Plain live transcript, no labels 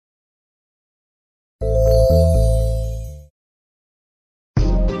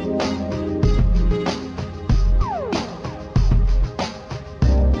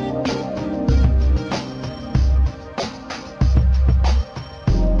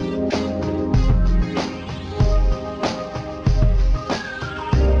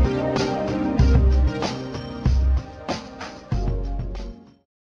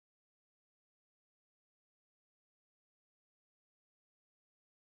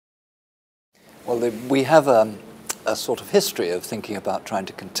Well, we have a sort of history of thinking about trying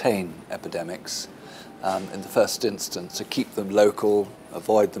to contain epidemics in the first instance, to keep them local,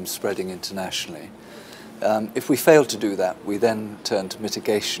 avoid them spreading internationally. If we fail to do that, we then turn to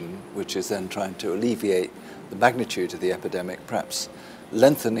mitigation, which is then trying to alleviate the magnitude of the epidemic, perhaps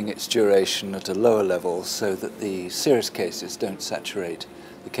lengthening its duration at a lower level so that the serious cases don't saturate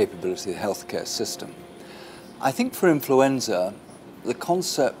the capability of the healthcare system. I think for influenza, the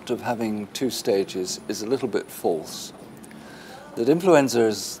concept of having two stages is a little bit false. That influenza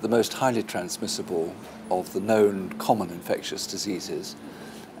is the most highly transmissible of the known common infectious diseases,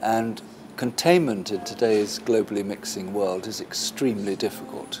 and containment in today's globally mixing world is extremely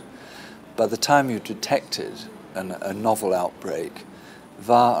difficult. By the time you've detected a novel outbreak,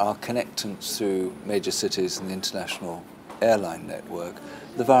 via our connectance through major cities and the international airline network,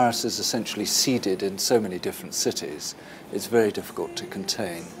 the virus is essentially seeded in so many different cities. It's very difficult to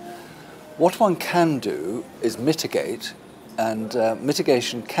contain. What one can do is mitigate, and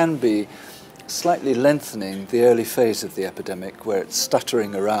mitigation can be slightly lengthening the early phase of the epidemic where it's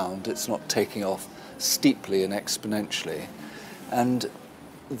stuttering around, it's not taking off steeply and exponentially. And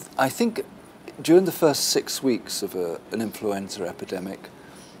I think during the first 6 weeks of an influenza epidemic,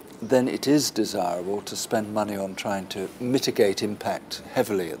 then it is desirable to spend money on trying to mitigate impact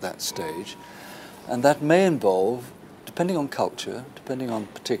heavily at that stage. And that may involve, depending on culture, depending on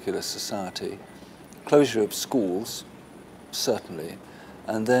particular society, closure of schools, certainly,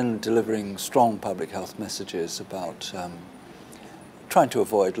 and then delivering strong public health messages about trying to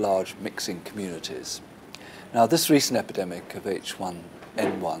avoid large mixing communities. Now, this recent epidemic of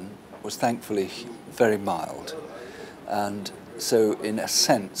H1N1 was thankfully very mild, and so in a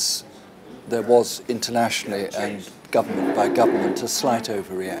sense there was internationally and government by government a slight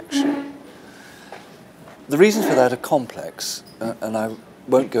overreaction. The reasons for that are complex, and I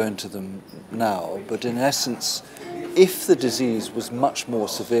won't go into them now, but in essence, if the disease was much more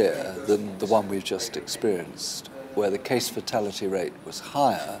severe than the one we've just experienced, where the case fatality rate was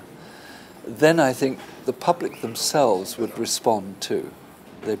higher, then I think the public themselves would respond too.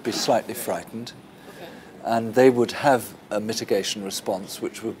 They'd be slightly frightened, and they would have a mitigation response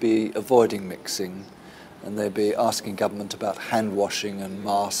which would be avoiding mixing, and they'd be asking government about hand washing and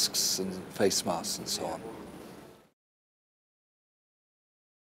masks and face masks and so on.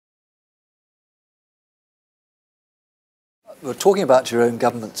 Well, talking about your own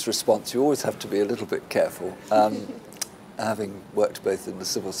government's response, you always have to be a little bit careful, having worked both in the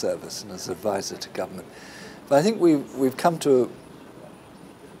civil service and as advisor to government. But I think we've come to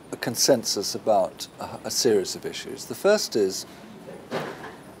a consensus about a series of issues. The first is,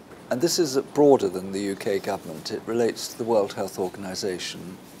 and this is broader than the UK government, it relates to the World Health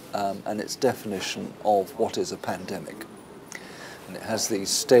Organization and its definition of what is a pandemic. And it has these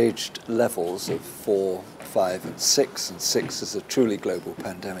staged levels of 4, 5 and 6, and 6 is a truly global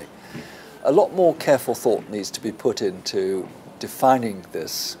pandemic. A lot more careful thought needs to be put into defining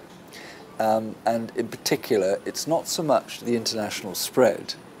this, and in particular it's not so much the international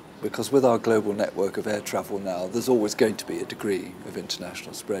spread, because with our global network of air travel now, there's always going to be a degree of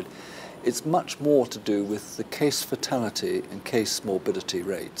international spread. It's much more to do with the case fatality and case morbidity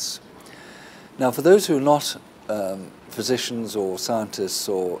rates. Now, for those who are not physicians or scientists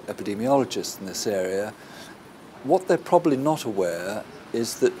or epidemiologists in this area, what they're probably not aware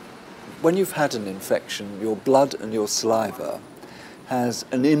is that when you've had an infection, your blood and your saliva has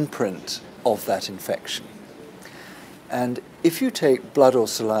an imprint of that infection. And if you take blood or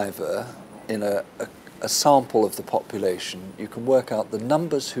saliva in a sample of the population, you can work out the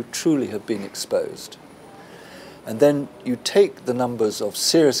numbers who truly have been exposed. And then you take the numbers of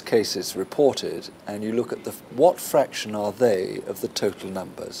serious cases reported and you look at what fraction are they of the total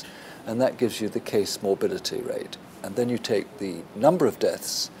numbers, and that gives you the case morbidity rate. And then you take the number of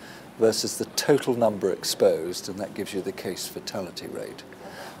deaths versus the total number exposed, and that gives you the case fatality rate.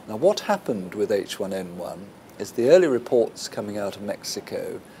 Now, what happened with H1N1 is the early reports coming out of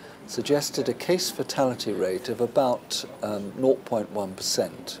Mexico suggested a case fatality rate of about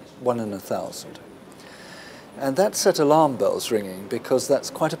 0.1%, 1 in 1,000. And that set alarm bells ringing because that's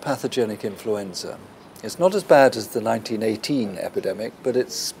quite a pathogenic influenza. It's not as bad as the 1918 epidemic, but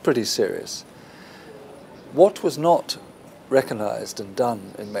it's pretty serious. What was not recognized and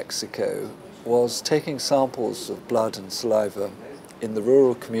done in Mexico was taking samples of blood and saliva in the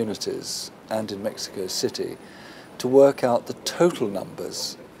rural communities and in Mexico City to work out the total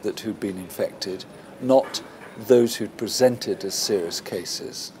numbers who'd been infected, not those who'd presented as serious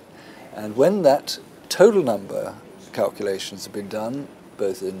cases. And when that total number calculations have been done,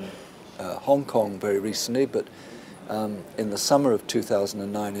 both in Hong Kong very recently, but in the summer of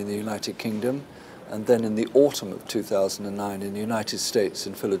 2009 in the United Kingdom, and then in the autumn of 2009 in the United States,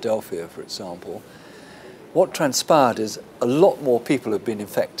 in Philadelphia, for example. What transpired is a lot more people have been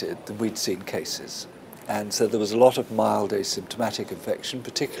infected than we'd seen cases. And so there was a lot of mild asymptomatic infection,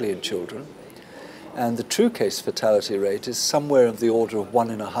 particularly in children. And the true case fatality rate is somewhere of the order of 1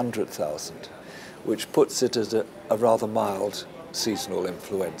 in 100,000, which puts it as a rather mild seasonal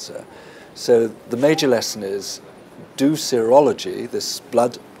influenza. So the major lesson is do serology, this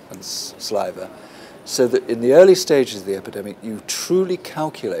blood and saliva, so that in the early stages of the epidemic you truly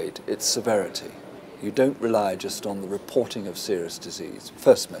calculate its severity. You don't rely just on the reporting of serious disease.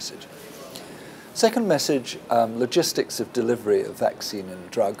 First message. Second message, logistics of delivery of vaccine and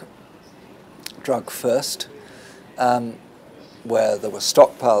drug. Drug first, where there were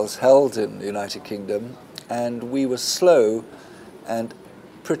stockpiles held in the United Kingdom, and we were slow and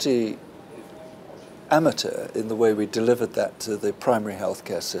pretty amateur in the way we delivered that to the primary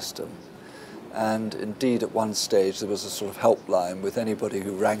healthcare system. And indeed, at one stage, there was a sort of helpline with anybody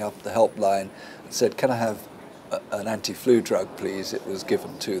who rang up the helpline and said, "Can I have an anti-flu drug, please?" It was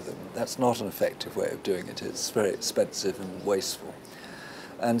given to them. That's not an effective way of doing it. It's very expensive and wasteful.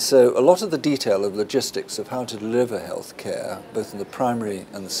 And so a lot of the detail of logistics of how to deliver health care, both in the primary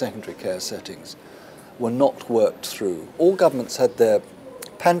and the secondary care settings, were not worked through. All governments had their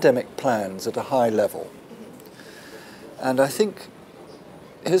pandemic plans at a high level. And I think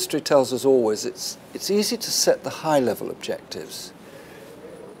history tells us always it's easy to set the high-level objectives.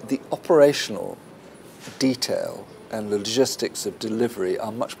 The operational detail and the logistics of delivery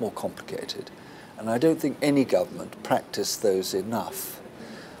are much more complicated, and I don't think any government practiced those enough.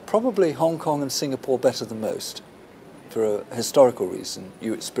 Probably Hong Kong and Singapore better than most. For a historical reason,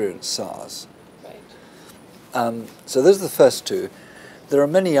 you experienced SARS. Right. So those are the first two. There are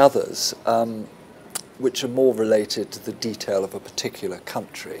many others which are more related to the detail of a particular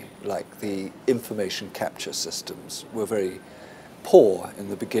country, like the information capture systems were very poor in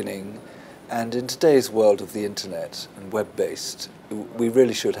the beginning, and in today's world of the internet and web-based, we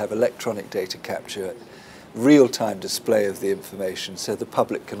really should have electronic data capture, real-time display of the information so the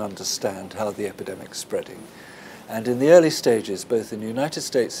public can understand how the epidemic's spreading. And in the early stages, both in the United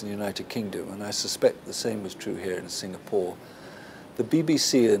States and the United Kingdom, and I suspect the same was true here in Singapore, the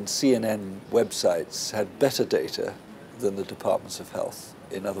BBC and CNN websites had better data than the Departments of Health.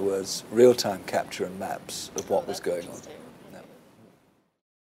 In other words, real-time capture and maps of what was going on. No.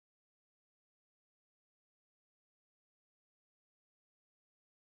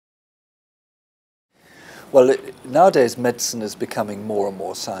 Well, nowadays medicine is becoming more and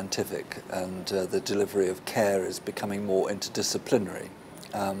more scientific, and the delivery of care is becoming more interdisciplinary.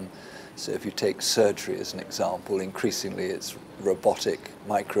 So if you take surgery as an example, increasingly it's robotic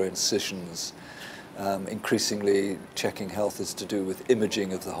micro-incisions. Increasingly checking health is to do with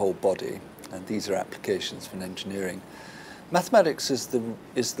imaging of the whole body, and these are applications from engineering. Mathematics is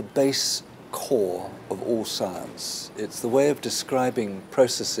the base core of all science. It's the way of describing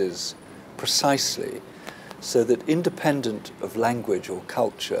processes precisely so that independent of language or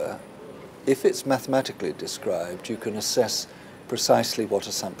culture, if it's mathematically described, you can assess precisely what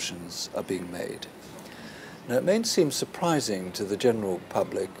assumptions are being made. Now, it may seem surprising to the general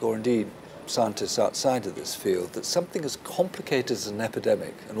public, or indeed scientists outside of this field, that something as complicated as an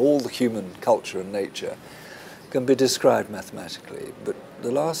epidemic and all the human culture and nature can be described mathematically. But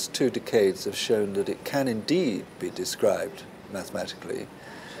the last 2 decades have shown that it can indeed be described mathematically.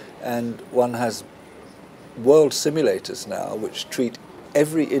 And one has world simulators now which treat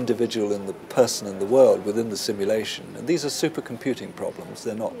every individual in the person in the world within the simulation. And these are supercomputing problems.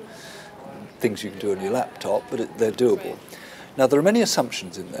 They're not things you can do on your laptop, but they're doable. Now, there are many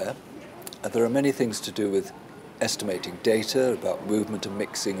assumptions in there. There are many things to do with estimating data about movement and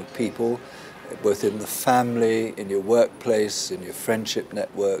mixing of people, both in the family, in your workplace, in your friendship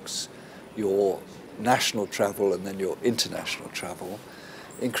networks, your national travel, and then your international travel.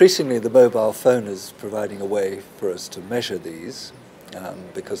 Increasingly, the mobile phone is providing a way for us to measure these,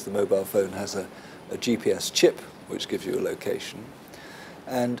 because the mobile phone has a GPS chip which gives you a location.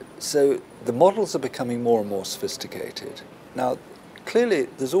 And so the models are becoming more and more sophisticated. Now, clearly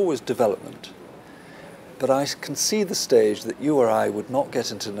there's always development, but I can see the stage that you or I would not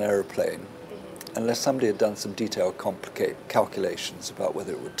get into an aeroplane unless somebody had done some detailed calculations about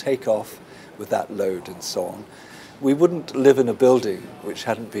whether it would take off with that load and so on. We wouldn't live in a building which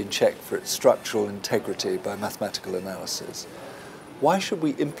hadn't been checked for its structural integrity by mathematical analysis. Why should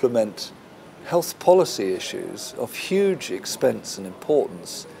we implement health policy issues of huge expense and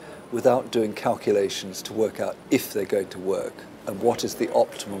importance without doing calculations to work out if they're going to work and what is the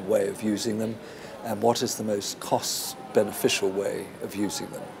optimum way of using them and what is the most cost-beneficial way of using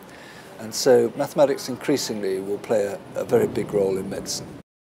them. And so mathematics increasingly will play a very big role in medicine.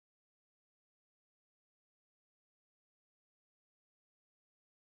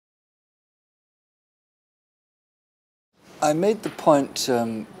 I made the point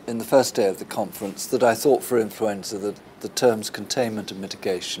in the first day of the conference that I thought for influenza that the terms containment and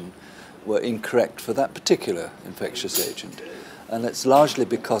mitigation were incorrect for that particular infectious agent. And it's largely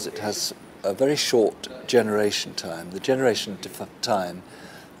because it has a very short generation time. The generation time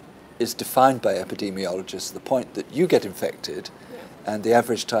is defined by epidemiologists, the point that you get infected and the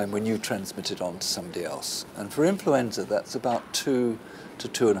average time when you transmit it on to somebody else. And for influenza, that's about 2 to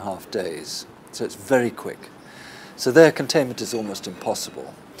 2.5 days. So it's very quick. So their containment is almost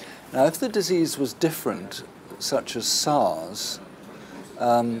impossible. Now, if the disease was different, such as SARS,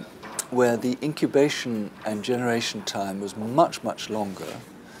 where the incubation and generation time was much, much longer,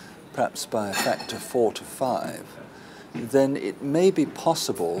 perhaps by a factor 4 to 5, then it may be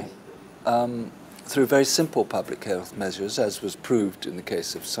possible through very simple public health measures, as was proved in the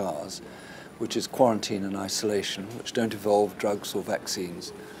case of SARS, which is quarantine and isolation, which don't involve drugs or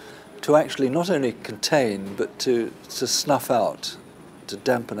vaccines, to actually not only contain, but to snuff out, to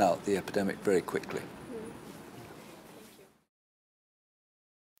dampen out the epidemic very quickly.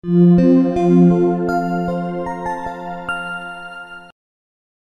 Thank you.